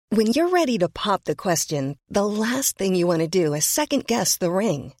When you're ready to pop the question, the last thing you want to do is second-guess the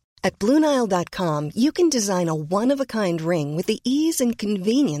ring. At BlueNile.com, you can design a one-of-a-kind ring with the ease and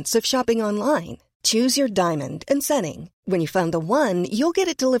convenience of shopping online. Choose your diamond and setting. When you find the one, you'll get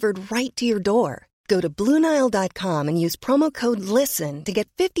it delivered right to your door. Go to BlueNile.com and use promo code LISTEN to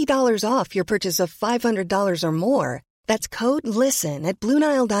get $50 off your purchase of $500 or more. That's code LISTEN at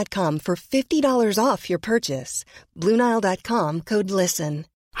BlueNile.com for $50 off your purchase. BlueNile.com, code LISTEN.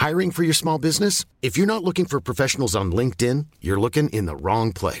 Hiring for your small business? If you're not looking for professionals on LinkedIn, you're looking in the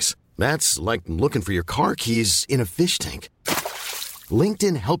wrong place. That's like looking for your car keys in a fish tank.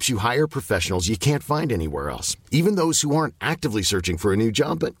 LinkedIn helps you hire professionals you can't find anywhere else, even those who aren't actively searching for a new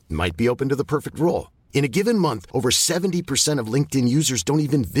job but might be open to the perfect role. In a given month, over 70% of LinkedIn users don't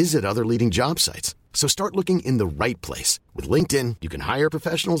even visit other leading job sites. So start looking in the right place. With LinkedIn, you can hire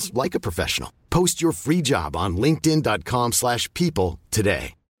professionals like a professional. Post your free job on linkedin.com/people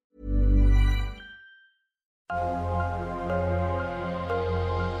today.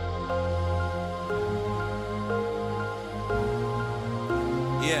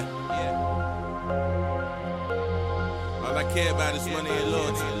 Yeah. All I care about is money and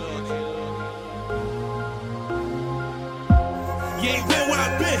loyalty. You ain't been where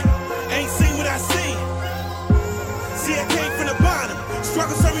I've been, ain't seen what I seen. See, I came from the bottom,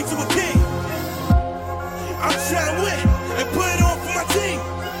 struggle turned me to a king. I'm trying to win and put it on for my team.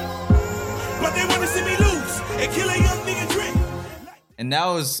 But they wanna see me lose and kill a young nigga dream. And that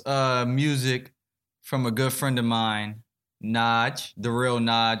was music from a good friend of mine, Naj, the real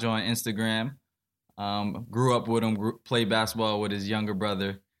Naj on Instagram. Grew up with him, played basketball with his younger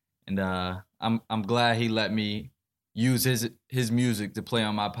brother, and I'm glad he let me use his music to play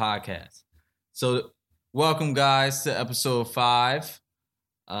on my podcast. So welcome guys to episode 5.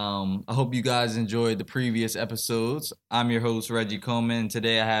 I hope you guys enjoyed the previous episodes. I'm your host, Reggie Coleman, and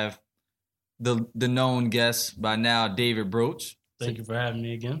today I have the known guest by now, David Broach. Thank you for having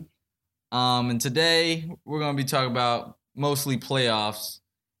me again. And today we're going to be talking about mostly playoffs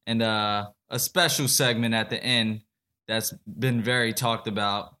and a special segment at the end that's been very talked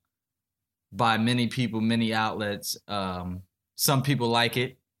about by many people, many outlets. Some people like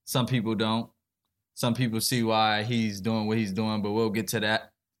it, some people don't. Some people see why he's doing what he's doing, but we'll get to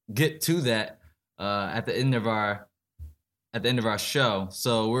that at the end of our show.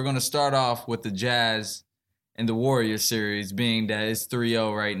 So we're going to start off with the Jazz and the Warriors series, being that it's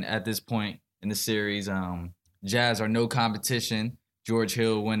 3-0 right at this point in the series. Jazz are no competition. George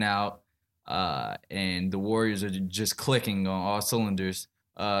Hill went out, and the Warriors are just clicking on all cylinders.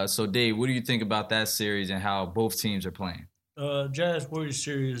 So, Dave, what do you think about that series and how both teams are playing? Jazz Warriors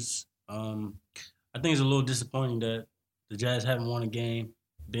series, I think it's a little disappointing that the Jazz haven't won a game,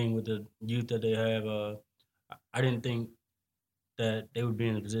 being with the youth that they have. I didn't think that they would be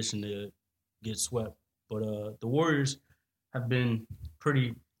in a position to get swept. But the Warriors have been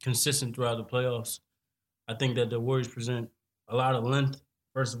pretty consistent throughout the playoffs. I think that the Warriors present a lot of length,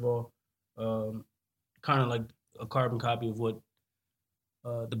 first of all, kind of like a carbon copy of what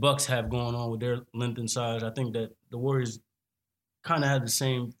the Bucks have going on with their length and size. I think that the Warriors kind of have the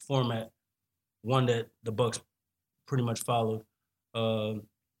same format, one that the Bucks pretty much followed. I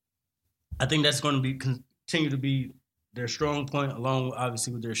think that's going to continue to be their strong point, along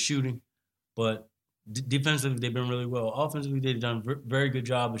obviously with their shooting. But defensively, they've been really well. Offensively, they've done a very good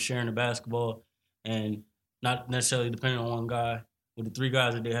job of sharing the basketball and not necessarily depending on one guy. With the 3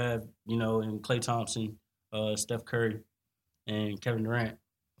 guys that they have, in Klay Thompson, Steph Curry, and Kevin Durant.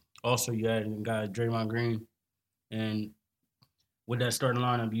 Also, you add in guys Draymond Green, and with that starting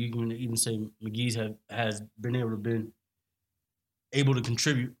lineup, you can even say McGee's has been able to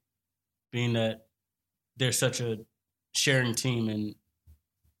contribute, being that they're such a sharing team, and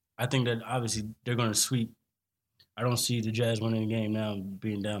I think that obviously they're going to sweep. I don't see the Jazz winning the game now,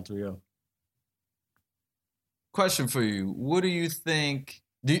 being down 3-0. Question for you: what do you think?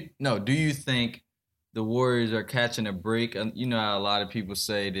 Do you think the Warriors are catching a break? You know how a lot of people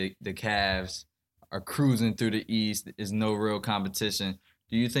say the Cavs are cruising through the East. Is no real competition.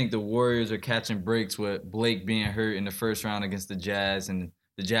 Do you think the Warriors are catching breaks with Blake being hurt in the first round against the Jazz, and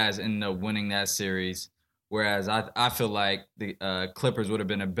the Jazz ended up winning that series? Whereas I feel like the Clippers would have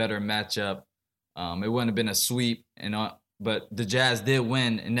been a better matchup. It wouldn't have been a sweep, but the Jazz did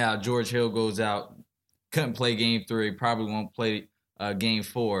win, and now George Hill goes out, couldn't play Game 3, probably won't play Game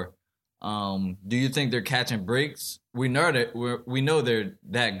 4. Do you think they're catching breaks? We know they're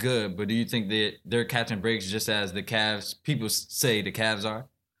that good, but do you think that they're catching breaks just as the Cavs, people say the Cavs are?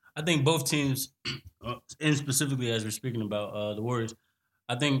 I think both teams, and specifically as we're speaking about the Warriors,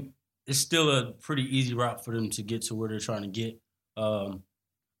 I think it's still a pretty easy route for them to get to where they're trying to get.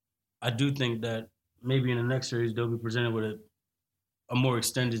 I do think that maybe in the next series they'll be presented with a more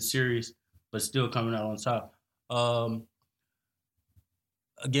extended series, but still coming out on top.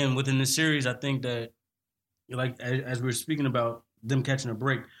 Again, within the series, I think that, like as we were speaking about them catching a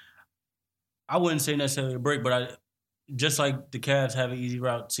break, I wouldn't say necessarily a break, but just like the Cavs have an easy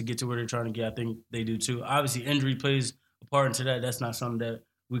route to get to where they're trying to get, I think they do too. Obviously, injury plays a part into that. That's not something that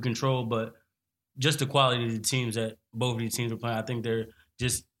we control, but just the quality of the teams that both of these teams are playing, I think they're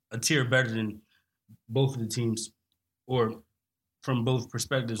just a tier better than both of the teams, or from both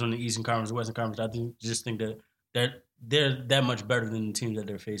perspectives on the Eastern Conference and Western Conference. I just think that they're that much better than the teams that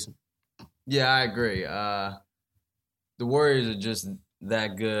they're facing. Yeah, I agree. The Warriors are just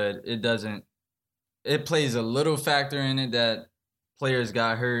that good. It plays a little factor in it that players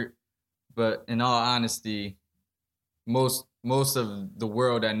got hurt, but in all honesty, most of the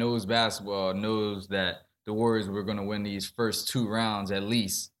world that knows basketball knows that the Warriors were going to win these first 2 rounds at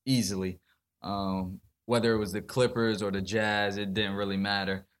least easily. Whether it was the Clippers or the Jazz, it didn't really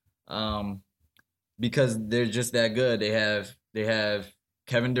matter, because they're just that good. They have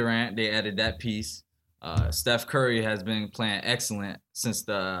Kevin Durant. They added that piece. Steph Curry has been playing excellent since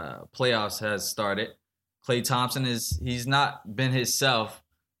the playoffs has started. Klay Thompson he's not been himself,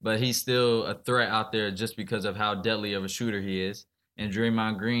 but he's still a threat out there just because of how deadly of a shooter he is. And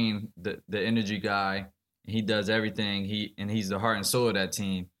Draymond Green, the energy guy, he does everything. He's the heart and soul of that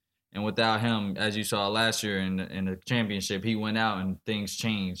team. And without him, as you saw last year in the championship, he went out and things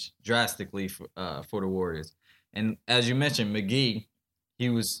changed drastically for the Warriors. And as you mentioned, McGee, he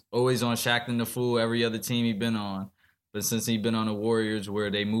was always on Shaqtin' the Fool every other team he'd been on. But since he's been on the Warriors,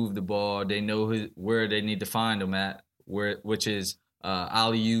 where they move the ball, they know where they need to find him at, which is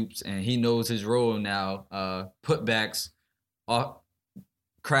alley-oops, and he knows his role now. Putbacks,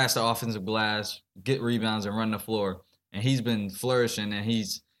 crash the offensive glass, get rebounds, and run the floor. And he's been flourishing, and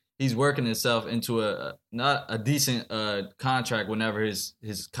he's working himself into not a decent contract whenever his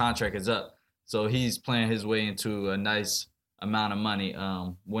contract is up. So he's playing his way into a nice amount of money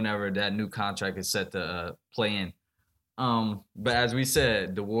whenever that new contract is set to play in. But as we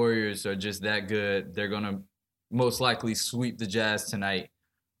said, the Warriors are just that good. They're going to most likely sweep the Jazz tonight.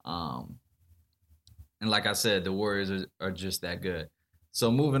 And like I said, the Warriors are just that good. So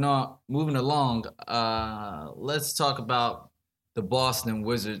moving along, let's talk about the Boston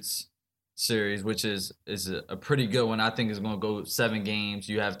Wizards series, which is a pretty good one. I think it's going to go 7 games.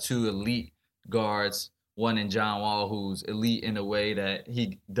 You have 2 elite guards, one in John Wall, who's elite in a way that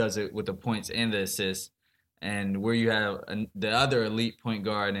he does it with the points and the assists. And where you have the other elite point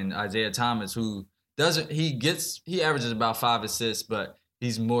guard in Isaiah Thomas, who he averages about 5 assists, but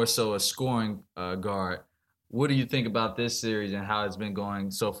he's more so a scoring guard. What do you think about this series and how it's been going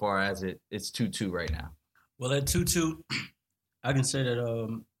so far as it's 2-2 right now? Well, at 2-2, I can say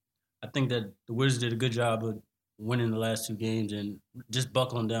that I think that the Wizards did a good job of winning the last 2 games and just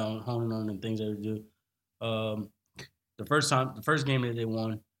buckling down, honing on the things they would do. The first game that they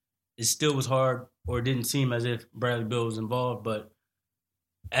won, it still was hard, or it didn't seem as if Bradley Beal was involved, but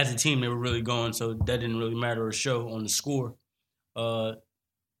as a team, they were really going, so that didn't really matter or show on the score. The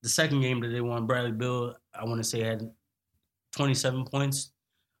second game that they won, Bradley Beal, I want to say, had 27 points.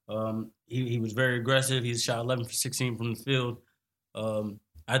 He was very aggressive. He shot 11 for 16 from the field.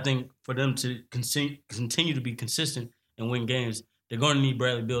 I think for them to continue to be consistent and win games, they're going to need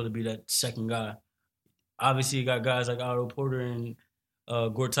Bradley Beal to be that second guy. Obviously, you got guys like Otto Porter and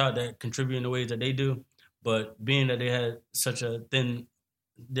Gortat that contribute in the ways that they do, but being that they had such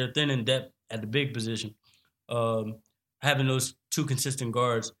they're thin in depth at the big position, having those 2 consistent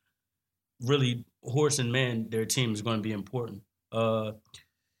guards really horse and man their team is going to be important.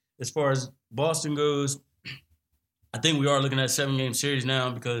 As far as Boston goes, I think we are looking at a 7-game series now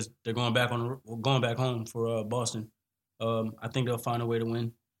because they're going back home for Boston. I think they'll find a way to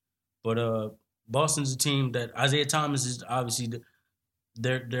win, but Boston's a team that Isaiah Thomas is obviously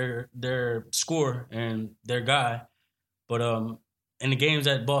their scorer and their guy, but in the games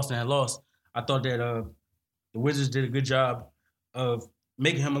that Boston had lost, I thought that the Wizards did a good job of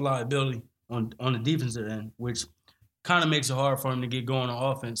making him a liability on the defensive end, which kind of makes it hard for him to get going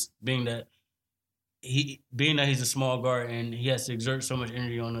on offense, being that he's a small guard and he has to exert so much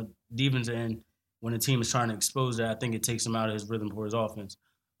energy on the defensive end when the team is trying to expose that. I think it takes him out of his rhythm for his offense.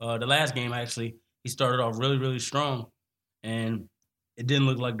 The last game, actually, he started off really, really strong, and it didn't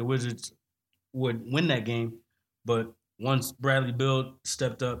look like the Wizards would win that game. But once Bradley Beal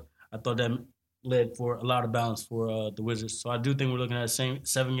stepped up, I thought that led for a lot of balance for the Wizards. So I do think we're looking at a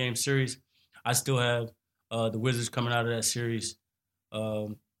 7-game series. I still have the Wizards coming out of that series.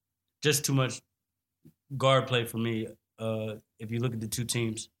 Just too much guard play for me if you look at the 2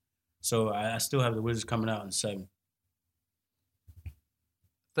 teams. So I still have the Wizards coming out in 7.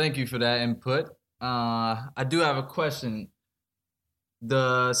 Thank you for that input. I do have a question.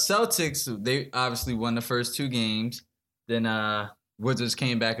 The Celtics, they obviously won the first 2 games. Then Wizards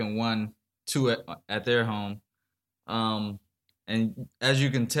came back and won 2 at their home. And as you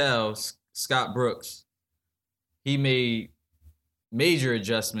can tell, Scott Brooks, he made major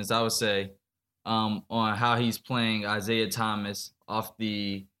adjustments, I would say, on how he's playing Isaiah Thomas off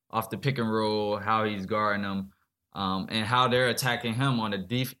the pick and roll, how he's guarding them, and how they're attacking him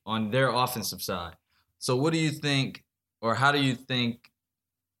on their offensive side. So what do you think, or how do you think,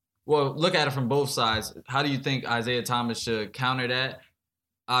 well, look at it from both sides. How do you think Isaiah Thomas should counter that?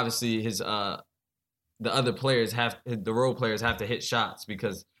 Obviously, the other players the role players have to hit shots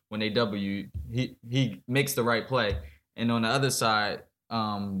because when they double you, he makes the right play. And on the other side,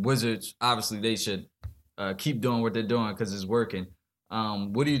 Wizards, obviously they should keep doing what they're doing because it's working.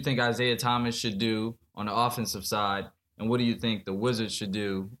 What do you think Isaiah Thomas should do on the offensive side, and what do you think the Wizards should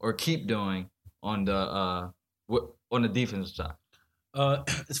do or keep doing on the defensive side?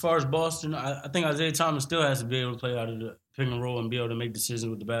 As far as Boston, I think Isaiah Thomas still has to be able to play out of the pick and roll and be able to make decisions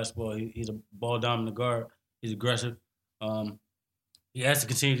with the basketball. He's a ball-dominant guard. He's aggressive. He has to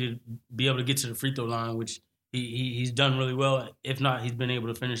continue to be able to get to the free throw line, which he's done really well. If not, he's been able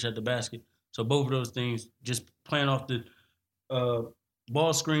to finish at the basket. So both of those things, just playing off the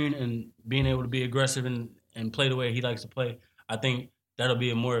ball screen and being able to be aggressive and play the way he likes to play, I think that'll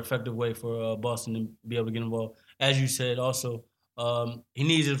be a more effective way for Boston to be able to get involved. As you said, also, he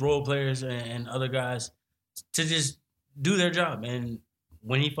needs his role players and other guys to just do their job. And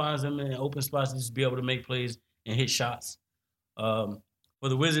when he finds them in open spots, just be able to make plays and hit shots. For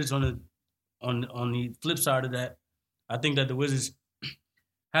the Wizards, on the flip side of that, I think that the Wizards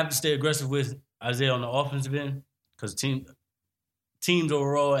have to stay aggressive with Isaiah on the offensive end because teams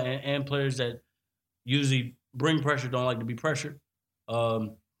overall and players that usually bring pressure don't like to be pressured.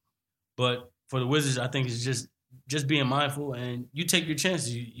 But for the Wizards, I think it's just being mindful, and you take your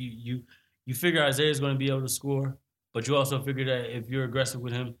chances. You figure Isaiah's going to be able to score, but you also figure that if you're aggressive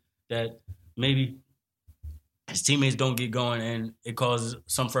with him, that maybe his teammates don't get going, and it causes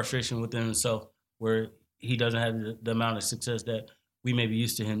some frustration within himself where he doesn't have the amount of success that we may be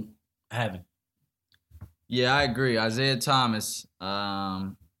used to him having. Yeah, I agree. Isaiah Thomas,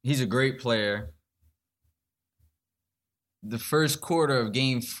 he's a great player. The first quarter of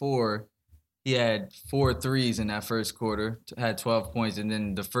Game 4, he had 4 threes in that first quarter, had 12 points, and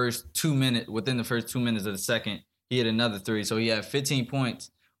then within the first 2 minutes of the second, he had another 3. So he had 15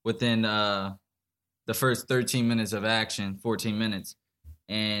 points within the first 13 minutes of action, 14 minutes,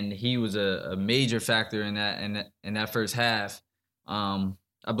 and he was a major factor in that first half. I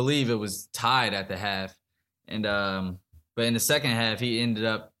believe it was tied at the half, and but in the second half, he ended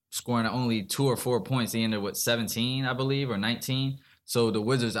up scoring only 2 or 4 points. He ended with 17, I believe, or 19. So the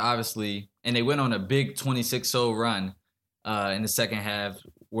Wizards obviously, and they went on a big 26-0 run in the second half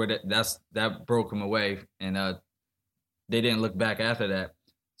where that broke them away, and they didn't look back after that.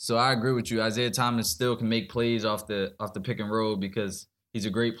 So I agree with you. Isaiah Thomas still can make plays off the pick and roll because he's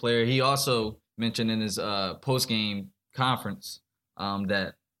a great player. He also mentioned in his post-game conference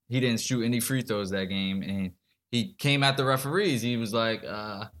that he didn't shoot any free throws that game, and he came at the referees. He was like,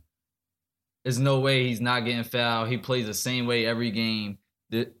 there's no way he's not getting fouled. He plays the same way every game.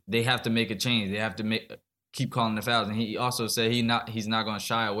 They have to make a change. They have to keep calling the fouls. And he also said he's not going to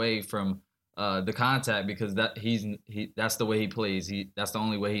shy away from the contact because that's the way he plays. That's the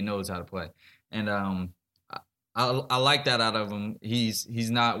only way he knows how to play. And I like that out of him.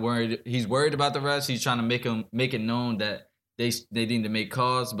 He's not worried. He's worried about the refs. He's trying to make it known that they need to make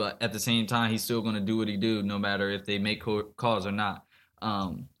calls, but at the same time, he's still going to do what he do no matter if they make calls or not.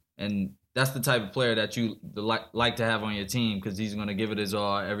 And that's the type of player that you like to have on your team because he's going to give it his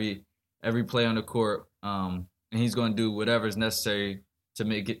all every play on the court, and he's going to do whatever is necessary to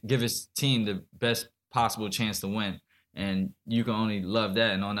give his team the best possible chance to win. And you can only love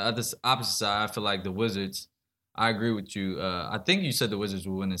that. And on the opposite side, I feel like the Wizards, I agree with you. I think you said the Wizards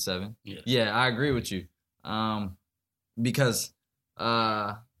will win in 7. Yeah, I agree with you. Because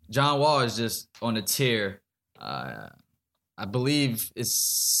John Wall is just on a tear. I believe it's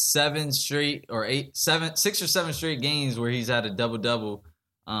 6 or 7 straight games where he's had a double-double,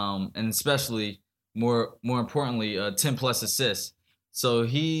 and especially more importantly, 10-plus assists. So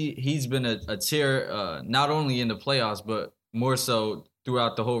he's been a tier not only in the playoffs but more so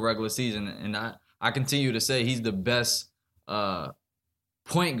throughout the whole regular season. And I continue to say he's the best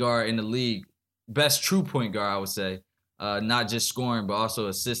point guard in the league, best true point guard, I would say, not just scoring but also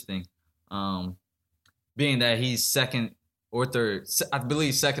assisting. Being that he's second or third. I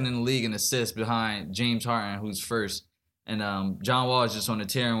believe second in the league in assists behind James Harden, who's first. And John Wall is just on a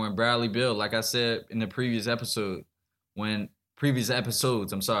tear. And when Bradley Beal, like I said in the previous episodes, when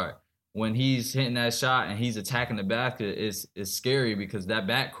he's hitting that shot and he's attacking the basket, it's scary because that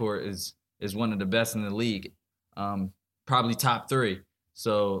backcourt is one of the best in the league, probably top 3.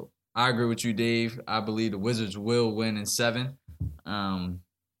 So I agree with you, Dave. I believe the Wizards will win in 7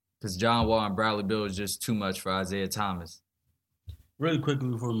 because John Wall and Bradley Beal is just too much for Isaiah Thomas. Really quickly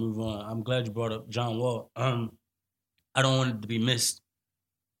before we move on, I'm glad you brought up John Wall. I don't want it to be missed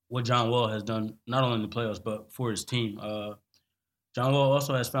what John Wall has done, not only in the playoffs, but for his team. John Wall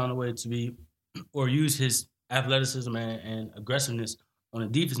also has found a way to use his athleticism and aggressiveness on the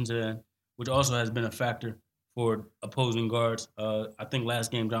defensive end, which also has been a factor for opposing guards. I think last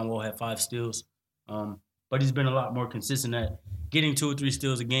game John Wall had 5 steals, but he's been a lot more consistent at getting 2 or 3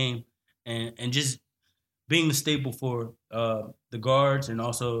 steals a game and just being the staple for the guards and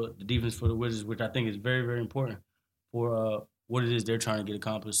also the defense for the Wizards, which I think is very, very important for what it is they're trying to get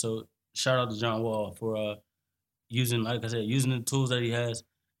accomplished. So shout out to John Wall for using the tools that he has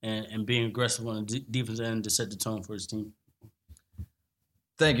and being aggressive on the defense end to set the tone for his team.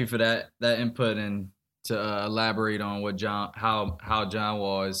 Thank you for that input and to elaborate on what how John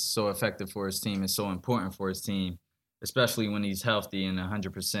Wall is so effective for his team and so important for his team, especially when he's healthy and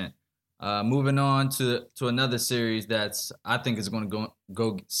 100%. Moving on to another series that's I think is going to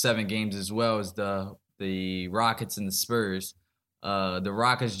go 7 games as well is the Rockets and the Spurs. The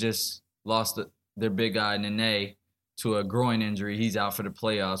Rockets just lost their big guy Nene to a groin injury. He's out for the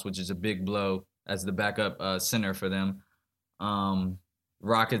playoffs, which is a big blow as the backup center for them.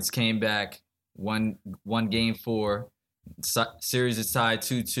 Rockets came back, won game 4. Series is tied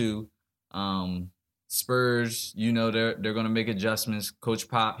 2-2. Spurs, they're going to make adjustments. Coach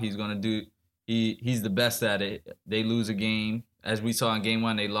Pop, he's the best at it. They lose a game. As we saw in game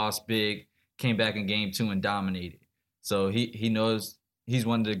 1, they lost big, came back in game 2 and dominated. So he knows he's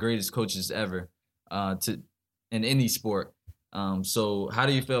one of the greatest coaches ever in any sport. So how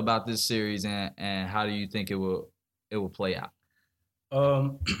do you feel about this series and how do you think it will play out?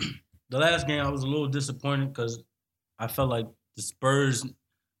 The last game I was a little disappointed because I felt like the Spurs,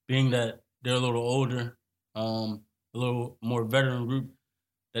 being that they're a little older, a little more veteran group,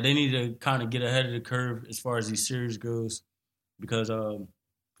 that they need to kind of get ahead of the curve as far as these series goes because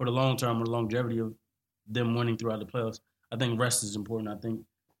for the long term or the longevity of them winning throughout the playoffs, I think rest is important. I think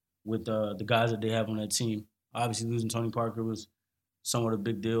with the guys that they have on that team, obviously losing Tony Parker was somewhat a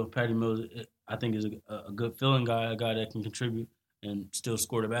big deal. Patty Mills, I think, is a good filling guy, a guy that can contribute and still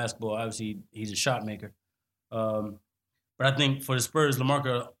score the basketball. Obviously, he's a shot maker. But I think for the Spurs,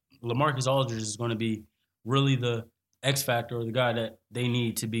 LaMarcus Aldridge is going to be really the X factor or the guy that they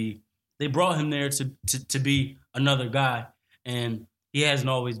need to be. They brought him there to be another guy, and he hasn't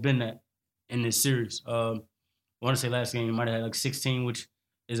always been that in this series. I want to say last game he might have had like 16, which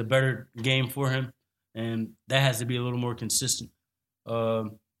is a better game for him, and that has to be a little more consistent.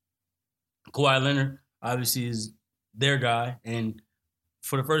 Kawhi Leonard obviously is their guy, and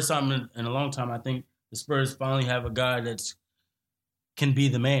for the first time in a long time, I think the Spurs finally have a guy that can be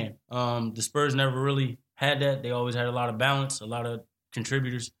the man. The Spurs never really had that. They always had a lot of balance, a lot of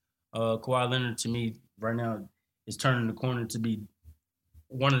contributors. Kawhi Leonard, to me, right now, is turning the corner to be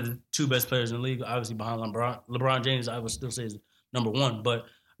one of the 2 best players in the league, obviously behind LeBron. LeBron James, I would still say, is number 1. But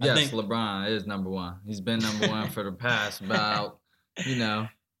I think LeBron is number 1. He's been number 1 for the past about,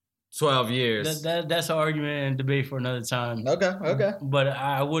 12 years. That's an argument and debate for another time. Okay. But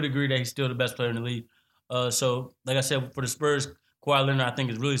I would agree that he's still the best player in the league. So, like I said, for the Spurs, Kawhi Leonard, I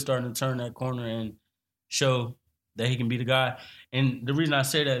think, is really starting to turn that corner and show that he can be the guy. And the reason I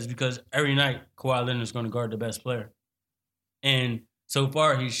say that is because every night, Kawhi Leonard is going to guard the best player. And so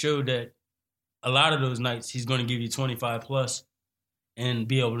far, he showed that a lot of those nights, he's going to give you 25+ and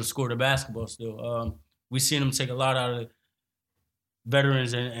be able to score the basketball still. We've seen him take a lot out of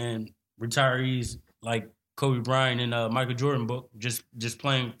veterans and retirees like Kobe Bryant and Michael Jordan book, just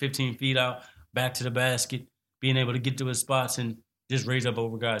playing 15 feet out, back to the basket, being able to get to his spots and just raise up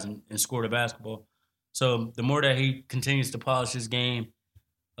over guys and score the basketball. So the more that he continues to polish his game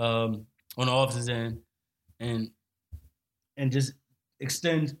on the offensive end and just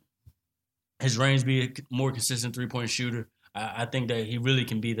extend his range, be a more consistent 3-point shooter, I think that he really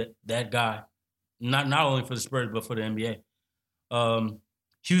can be that guy, not only for the Spurs but for the NBA.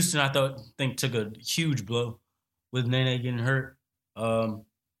 Houston, I think took a huge blow with Nene getting hurt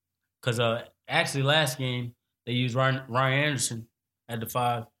because actually last game they used Ryan Anderson at the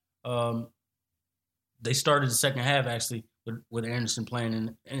 5. They started the second half actually with Anderson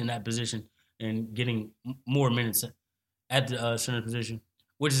playing in that position and getting more minutes at the center position,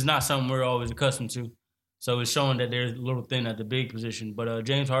 which is not something we're always accustomed to. So it's showing that they're a little thin at the big position. But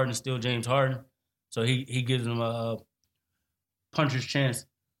James Harden is still James Harden, so he gives them a puncher's chance.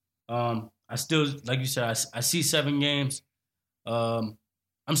 I still, like you said, I see 7 games.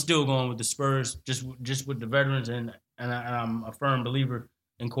 I'm still going with the Spurs, just with the veterans, and I'm a firm believer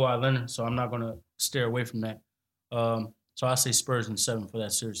in Kawhi Leonard, so I'm not going to steer away from that. So I say Spurs in 7 for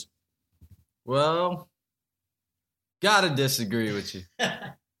that series. Well, gotta disagree with you.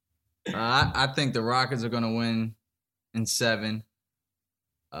 I think the Rockets are going to win in 7.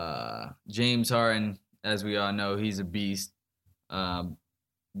 James Harden, as we all know, he's a beast.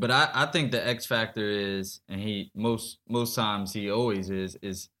 But I think the X factor is, and he most times he always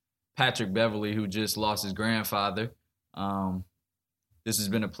is Patrick Beverley, who just lost his grandfather. This has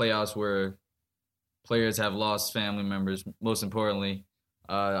been a playoffs where players have lost family members. Most importantly,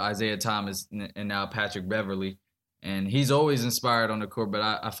 Isaiah Thomas and now Patrick Beverley. And he's always inspired on the court, but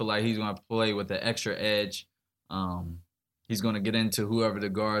I feel like he's going to play with the extra edge. He's going to get into whoever the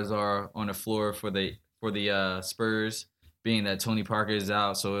guards are on the floor for the Spurs, being that Tony Parker is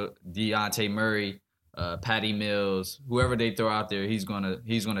out. So Dejounte Murray, Patty Mills, whoever they throw out there, he's going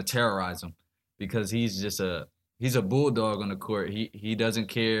to terrorize them because he's a bulldog on the court. He doesn't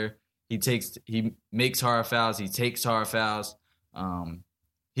care. He makes hard fouls. He takes hard fouls.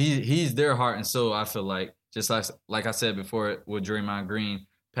 He's their heart and soul. I feel like. Just like I said before with Draymond Green,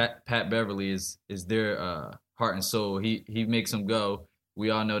 Pat Beverley is their heart and soul. He makes them go. We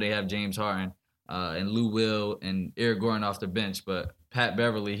all know they have James Harden and Lou Will and Eric Gordon off the bench, but Pat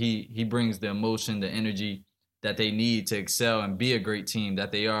Beverley, he brings the emotion, the energy that they need to excel and be a great team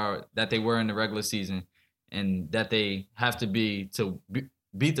that they were in the regular season, and that they have to be to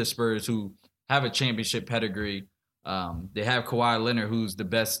beat the Spurs, who have a championship pedigree. They have Kawhi Leonard, who's the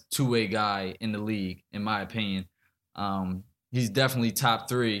best two-way guy in the league, in my opinion. He's definitely top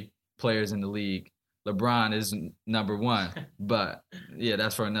 3 players in the league. LeBron is number 1, but yeah,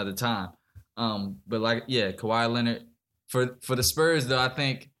 that's for another time. But Kawhi Leonard for the Spurs, though, I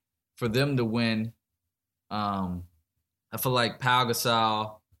think for them to win, I feel like Pau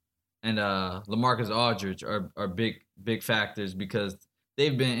Gasol and LaMarcus Aldridge are big factors because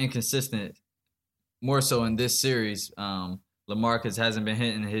they've been inconsistent. More so in this series, LaMarcus hasn't been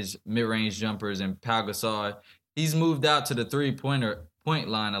hitting his mid-range jumpers, and Pau Gasol, he's moved out to the point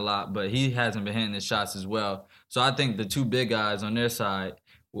line a lot, but he hasn't been hitting his shots as well. So I think the 2 big guys on their side,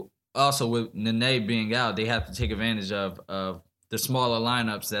 also with Nene being out, they have to take advantage of the smaller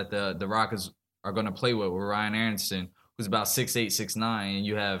lineups that the Rockets are going to play with Ryan Anderson, who's about 6'8", 6'9", and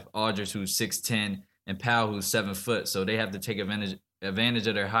you have Aldridge, who's 6'10", and Pau, who's 7 foot. So they have to take advantage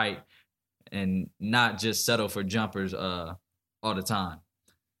of their height and not just settle for jumpers all the time.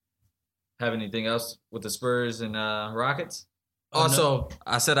 Have anything else with the Spurs and Rockets? Also, no.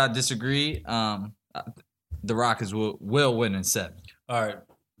 I said I disagree. The Rockets will win in 7. All right.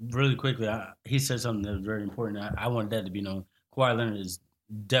 Really quickly, he said something that was very important. I wanted that to be known. Kawhi Leonard is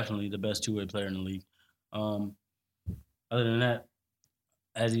definitely the best two-way player in the league. Other than that,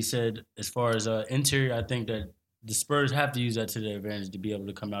 as he said, as far as interior, I think that the Spurs have to use that to their advantage to be able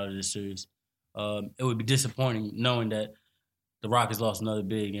to come out of this series. It would be disappointing knowing that the Rockets lost another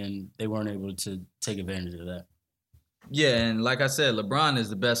big and they weren't able to take advantage of that. Yeah, and like I said, LeBron is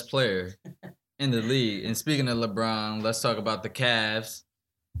the best player in the league. And speaking of LeBron, let's talk about the Cavs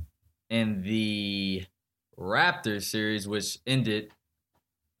and the Raptors series, which ended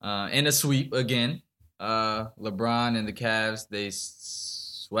in a sweep again. LeBron and the Cavs, they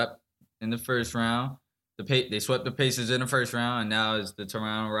swept in the first round. They swept the Pacers in the first round, and now it's the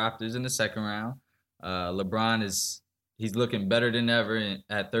Toronto Raptors in the second round. LeBron he's looking better than ever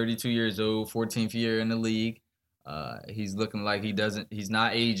at 32 years old, 14th year in the league. He's looking like he's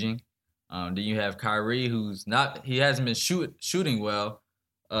not aging. Then you have Kyrie, he hasn't been shooting well,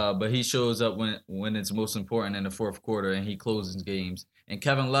 but he shows up when it's most important in the fourth quarter, and he closes games. And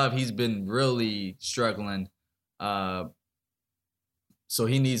Kevin Love, he's been really struggling. So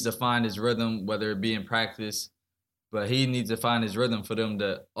he needs to find his rhythm, whether it be in practice, but he needs to find his rhythm for them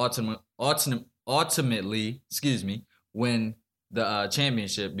to ultimately, win the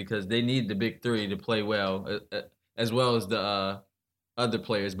championship, because they need the big 3 to play well, as well as the other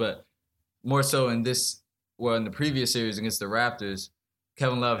players. But more so in the previous series against the Raptors,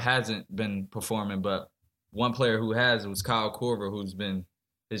 Kevin Love hasn't been performing, but one player who has was Kyle Korver, who's been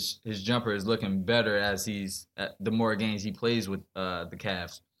his jumper is looking better as the more games he plays with the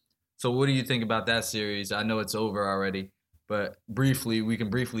Cavs. So what do you think about that series? I know it's over already, but we can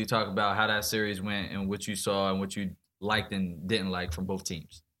briefly talk about how that series went and what you saw and what you liked and didn't like from both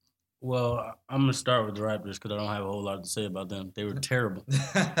teams. Well, I'm going to start with the Raptors because I don't have a whole lot to say about them. They were terrible.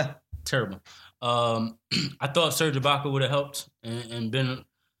 Terrible. I thought Serge Ibaka would have helped and been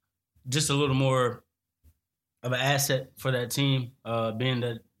just a little more of an asset for that team, being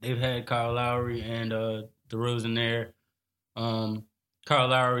that they've had Kyle Lowry and DeRozan there. Kyle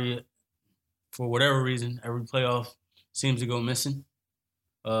Lowry, for whatever reason, every playoff seems to go missing.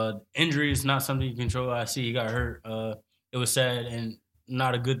 Injury is not something you control. I see he got hurt. It was sad and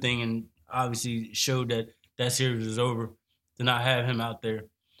not a good thing, and obviously showed that that series was over to not have him out there.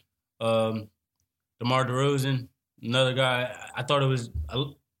 DeMar DeRozan, another guy, I thought it was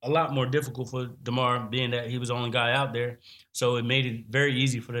a lot more difficult for DeMar, being that he was the only guy out there. So it made it very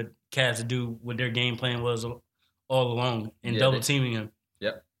easy for the Cavs to do what their game plan was all along and double teaming him.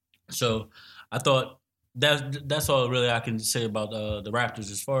 Yep. So I thought that's all really I can say about the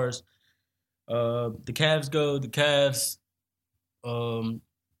Raptors. As far as the Cavs go, the Cavs,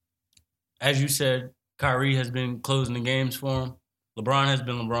 as you said, Kyrie has been closing the games for him. LeBron has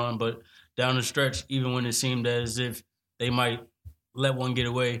been LeBron, but down the stretch, even when it seemed as if they might let one get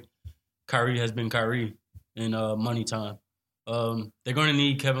away, Kyrie has been Kyrie in money time. They're going to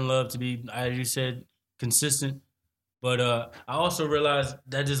need Kevin Love to be, as you said, consistent. But I also realized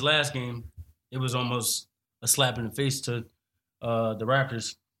that this last game, it was almost a slap in the face to the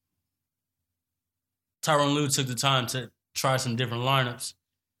Raptors. Tyronn Lue took the time to try some different lineups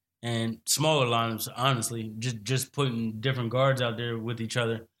and smaller lineups, honestly, just putting different guards out there with each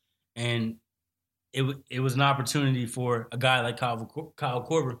other. And it was an opportunity for a guy like Kyle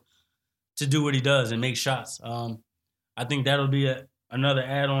Korver to do what he does and make shots. I think that'll be another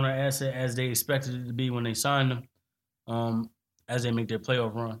add-on or asset as they expected it to be when they signed him, as they make their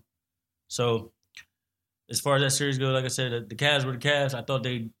playoff run. So as far as that series goes, like I said, the Cavs were the Cavs. I thought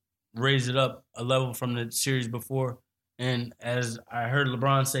they raised it up a level from the series before. And as I heard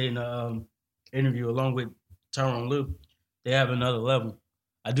LeBron say in the interview along with Tyronn Lue, they have another level.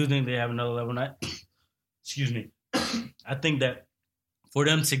 I do think they have another level. Excuse me. I think that for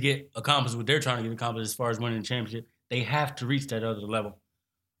them to get accomplished what they're trying to get accomplished as far as winning the championship, they have to reach that other level.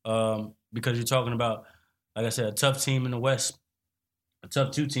 Because you're talking about, like I said, a tough team in the West, a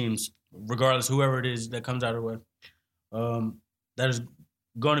tough two teams, regardless whoever it is that comes out of the West, that is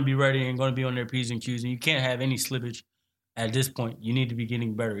going to be ready and going to be on their P's and Q's. And you can't have any slippage at this point. You need to be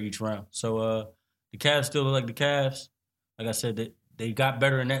getting better each round. So the Cavs still look like the Cavs. Like I said, they got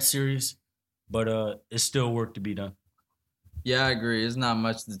better in that series, but it's still work to be done. Yeah, I agree. There's not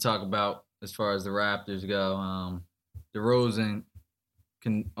much to talk about as far as the Raptors go. DeRozan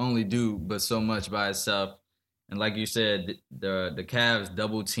can only do but so much by himself. And like you said, the Cavs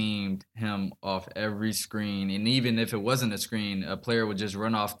double-teamed him off every screen. And even if it wasn't a screen, a player would just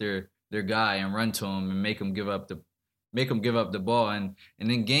run off their guy and run to him and make him give up the ball. And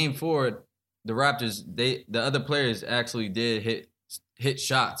in Game 4, the Raptors, the other players actually did hit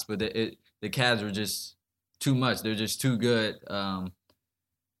shots, but the Cavs were just too much. They're just too good. And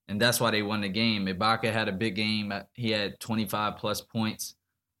that's why they won the game. Ibaka had a big game. He had 25-plus points.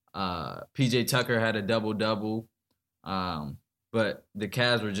 P.J. Tucker had a double-double. But the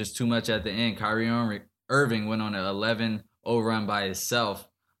Cavs were just too much at the end. Kyrie Irving went on an 11-0 run by himself.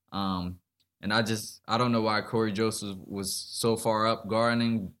 And I don't know why Corey Joseph was so far up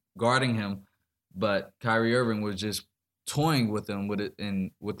guarding him, but Kyrie Irving was just toying with him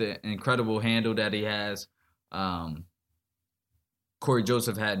with the incredible handle that he has. Corey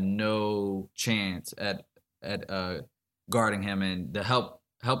Joseph had no chance at guarding him, and the help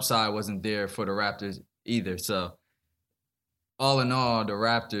side wasn't there for the Raptors either. So all in all, the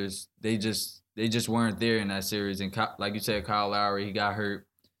Raptors, they just weren't there in that series. And like you said, Kyle Lowry, he got hurt.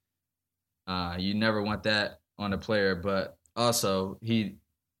 You never want that on a player, but also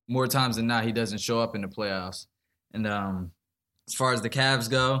more times than not, he doesn't show up in the playoffs. And as far as the Cavs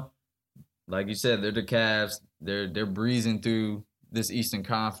go, like you said, they're the Cavs. They're breezing through this Eastern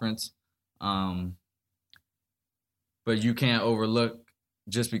Conference. But you can't overlook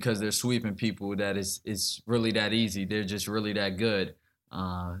just because they're sweeping people that it's really that easy. They're just really that good.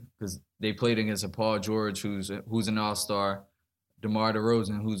 Because they played against a Paul George who's an all-star, DeMar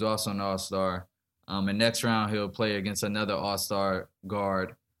DeRozan, who's also an all-star. And next round, he'll play against another all-star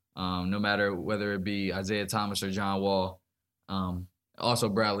guard, no matter whether it be Isaiah Thomas or John Wall. Also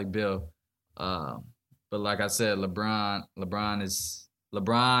Bradley Beal. But like I said, LeBron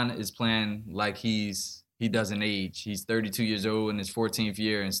is playing like he doesn't age. He's 32 years old in his 14th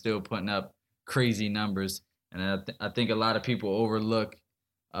year and still putting up crazy numbers. And I think a lot of people overlook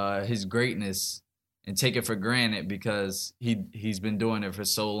his greatness and take it for granted because he's been doing it for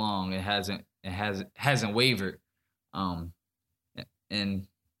so long. It hasn't wavered. And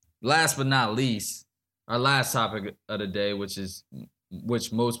last but not least, our last topic of the day, which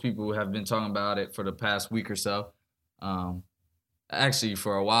most people have been talking about it for the past week or so. Actually,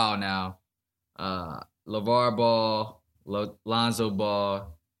 for a while now. Lavar Ball, Lonzo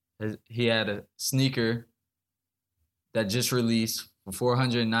Ball, he had a sneaker that just released for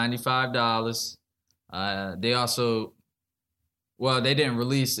 $495. They also, they didn't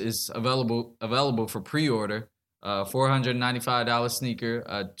release. It's available for pre-order. $495 sneaker,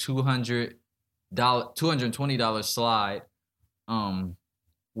 a $220 slide,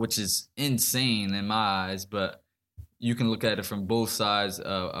 which is insane in my eyes. But you can look at it from both sides.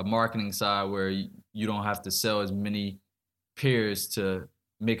 A marketing side where you don't have to sell as many pairs to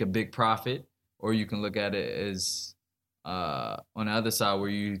make a big profit, or you can look at it as on the other side where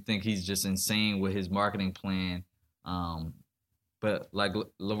you think he's just insane with his marketing plan. But like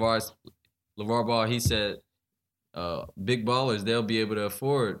LeVar Ball, he said, big ballers, they'll be able to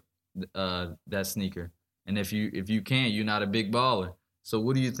afford that sneaker, and if you can't, you're not a big baller. So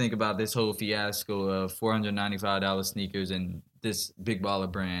what do you think about this whole fiasco of $495 sneakers and this big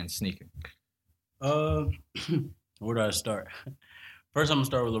baller brand sneaker? Where do I start? First, I'm gonna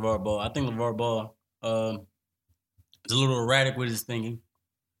start with LeVar Ball. I think LeVar Ball is a little erratic with his thinking,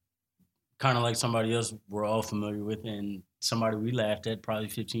 kind of like somebody else we're all familiar with, and somebody we laughed at probably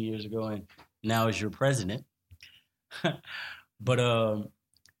 15 years ago, and now is your president. But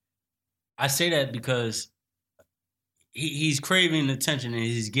I say that because he's craving attention and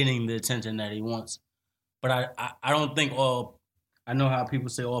he's getting the attention that he wants. But I don't think I know how people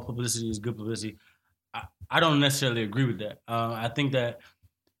say all publicity is good publicity. I don't necessarily agree with that. I think that,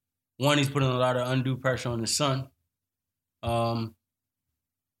 one, he's putting a lot of undue pressure on his son, who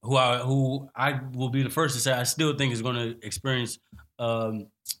I will be the first to say I still think is going to experience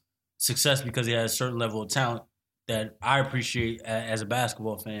success because he has a certain level of talent that I appreciate as a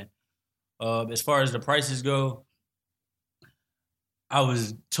basketball fan. As far as the prices go, I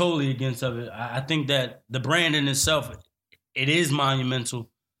was totally against of it. I think that the brand in itself, it is monumental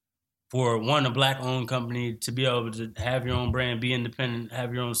for, one, a black-owned company to be able to have your own brand, be independent,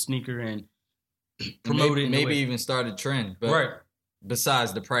 have your own sneaker, and promote it. Maybe even start a trend, but right.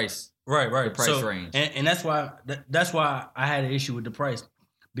 Besides the price. Right. The price range. And that's why I had an issue with the price.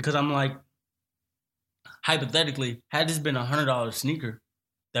 Because I'm like, hypothetically, had this been a $100 sneaker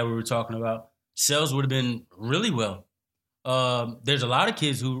that we were talking about, sales would have been really well. There's a lot of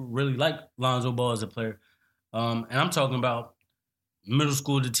kids who really like Lonzo Ball as a player. And I'm talking about middle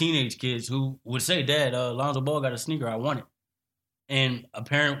school to teenage kids who would say, Dad, Lonzo Ball got a sneaker, I want it. And a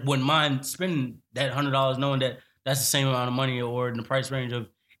parent wouldn't mind spending that $100 knowing that that's the same amount of money or in the price range of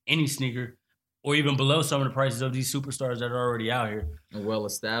any sneaker, or even below some of the prices of these superstars that are already out here. And well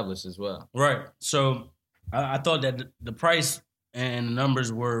established as well. Right. So I thought that the price and the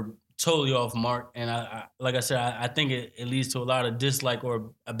numbers were totally off mark. And I like I said, I think it leads to a lot of dislike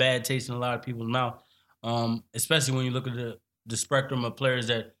or a bad taste in a lot of people's mouth, especially when you look at the spectrum of players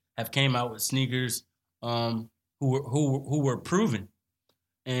that have came out with sneakers who were proven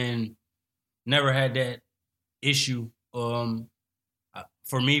and never had that issue.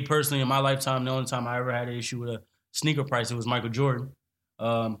 For me personally, in my lifetime, the only time I ever had an issue with a sneaker price, it was Michael Jordan,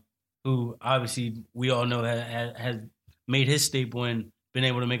 who obviously we all know has made his staple and been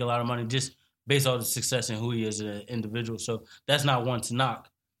able to make a lot of money just based on the success and who he is as an individual. So that's not one to knock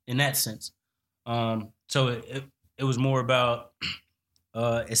in that sense. So it was more about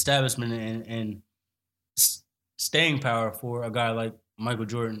establishment and staying power for a guy like Michael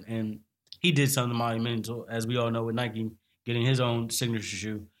Jordan. And he did something monumental, as we all know, with Nike getting his own signature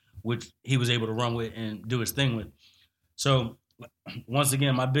shoe, which he was able to run with and do his thing with. So once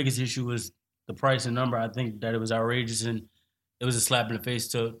again, my biggest issue was the price and number. I think that it was outrageous, and it was a slap in the face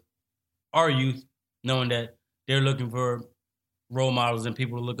to our youth, knowing that they're looking for role models and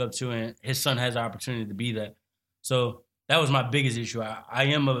people to look up to, and his son has the opportunity to be that. So that was my biggest issue. I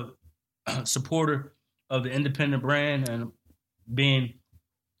am a supporter of the independent brand, and being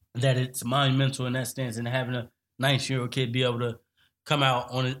that it's monumental in that stance, and having a 19-year-old kid be able to come out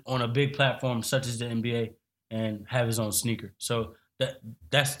on a big platform such as the NBA and have his own sneaker. So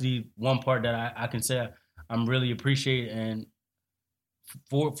that's the one part that I can say I'm really appreciate, and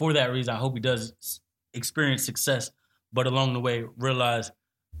for that reason, I hope he does experience success, but along the way realize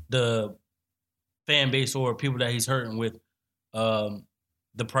the fan base or people that he's hurting with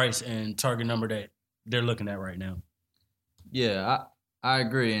the price and target number that they're looking at right now. Yeah, I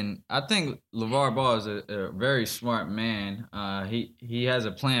agree, and I think LeVar Ball is a very smart man. He has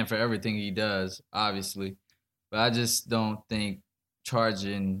a plan for everything he does, obviously, but I just don't think you're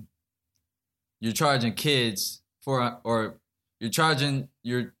charging kids for, or you're charging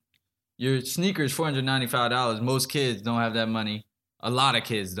your your sneakers $495. Most kids don't have that money. A lot of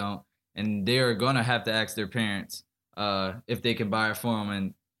kids don't, and they're gonna have to ask their parents if they can buy it for them.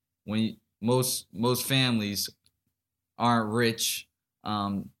 And most families aren't rich,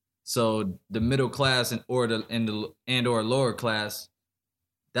 so the middle class or lower class,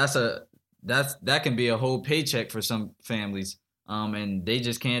 that can be a whole paycheck for some families, and they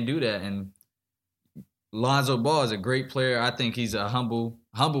just can't do that. And Lonzo Ball is a great player. I think he's a humble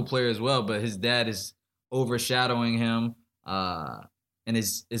player as well, but his dad is overshadowing him, and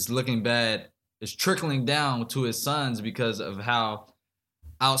it's looking bad. It's trickling down to his sons because of how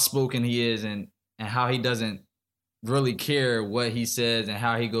outspoken he is and how he doesn't really care what he says and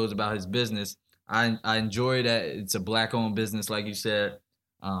how he goes about his business. I enjoy that it's a black-owned business, like you said.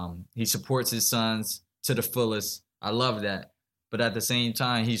 He supports his sons to the fullest. I love that. But at the same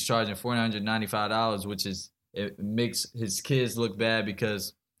time, he's charging $495, which it makes his kids look bad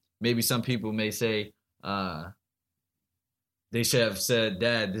because maybe some people may say they should have said,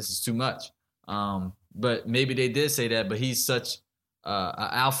 "Dad, this is too much." But maybe they did say that. But he's such an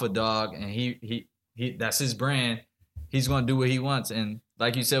alpha dog, and he that's his brand. He's going to do what he wants. And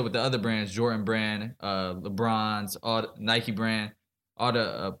like you said with the other brands, Jordan brand, LeBron's, all the Nike brand, all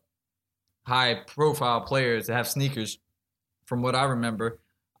the high-profile players that have sneakers. From what I remember,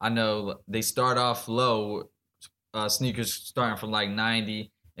 I know they start off low, sneakers starting from like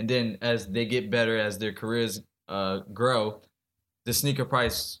 90, and then as they get better, as their careers grow, the sneaker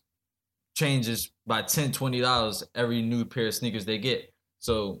price changes by $10, $20 every new pair of sneakers they get.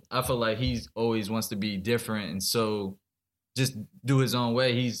 So I feel like he always wants to be different, and so just do his own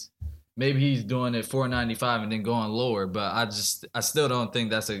way. Maybe he's doing it $495 and then going lower, but I still don't think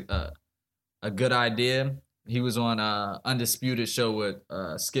that's a good idea. He was on Undisputed show with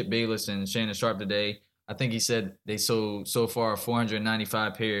Skip Bayless and Shannon Sharp today. I think he said they sold so far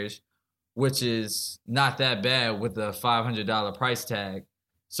 495 pairs, which is not that bad with a $500 price tag.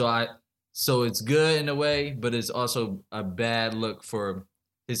 So it's good in a way, but it's also a bad look for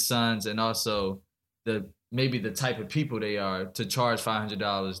his sons and also maybe the type of people they are to charge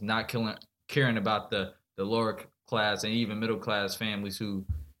 $500, not caring about the lower class and even middle class families who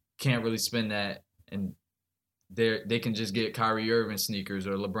can't really spend that, and they can just get Kyrie Irving sneakers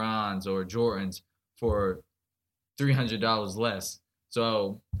or LeBron's or Jordans for $300 less.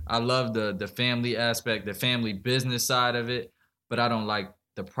 So I love the family aspect, the family business side of it, but I don't like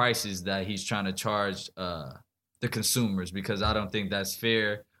the prices that he's trying to charge the consumers because I don't think that's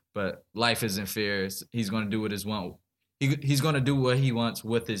fair. But life isn't fair. He's going to do what he's going to do what he wants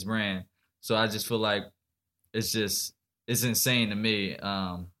with his brand. So I just feel like it's insane to me.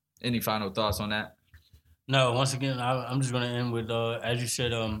 Any final thoughts on that? No, once again, I'm just going to end with, as you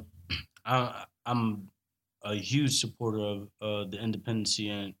said, I'm a huge supporter of the independency,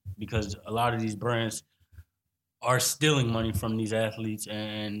 and because a lot of these brands are stealing money from these athletes,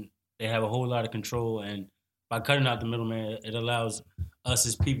 and they have a whole lot of control. And by cutting out the middleman, it allows us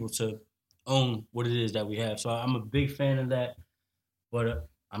as people to own what it is that we have. So I'm a big fan of that, but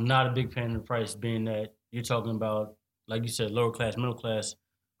I'm not a big fan of the price, being that you're talking about, like you said, lower class, middle class,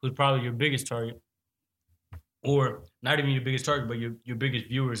 who's probably your biggest target, or not even your biggest target, but your biggest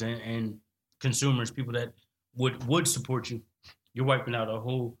viewers and consumers, people that would support you. You're wiping out a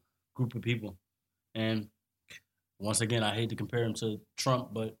whole group of people. And once again, I hate to compare him to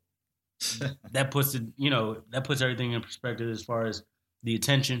Trump, but that puts everything in perspective as far as the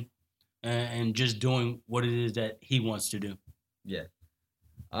attention and just doing what it is that he wants to do. Yeah.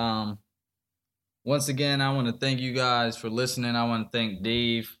 Once again, I want to thank you guys for listening. I want to thank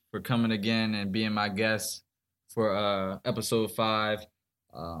Dave for coming again and being my guest for episode 5.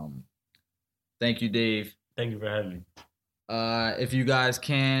 Thank you, Dave. Thank you for having me. If you guys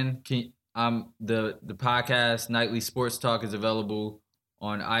can the podcast Nightly Sports Talk is available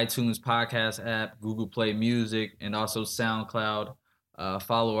on iTunes podcast app, Google Play Music, and also SoundCloud.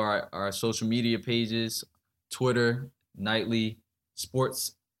 Follow our social media pages, Twitter, Nightly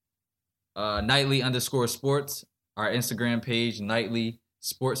 _sports, our Instagram page, Nightly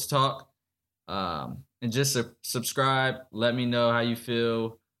Sports Talk. And just subscribe. Let me know how you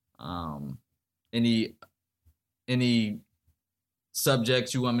feel. Any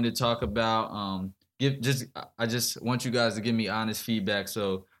subjects you want me to talk about. I just want you guys to give me honest feedback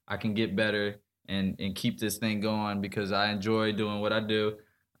so I can get better and keep this thing going, because I enjoy doing what I do.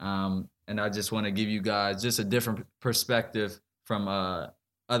 And I just want to give you guys just a different perspective from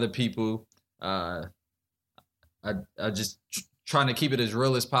other people. I just trying to keep it as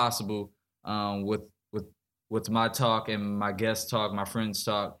real as possible with my talk and my guest talk, my friends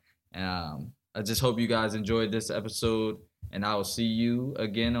talk. I just hope you guys enjoyed this episode. And I will see you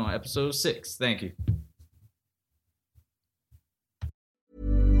again on episode 6. Thank you.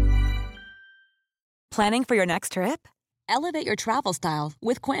 Planning for your next trip? Elevate your travel style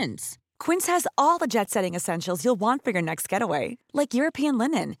with Quince. Quince has all the jet-setting essentials you'll want for your next getaway, like European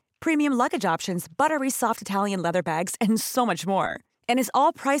linen, premium luggage options, buttery soft Italian leather bags, and so much more. And is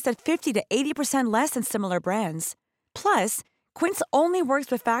all priced at 50 to 80% less than similar brands. Plus, Quince only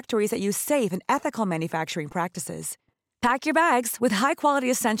works with factories that use safe and ethical manufacturing practices. Pack your bags with high-quality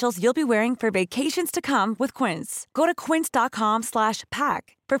essentials you'll be wearing for vacations to come with Quince. Go to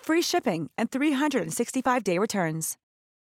quince.com/pack for free shipping and 365-day returns.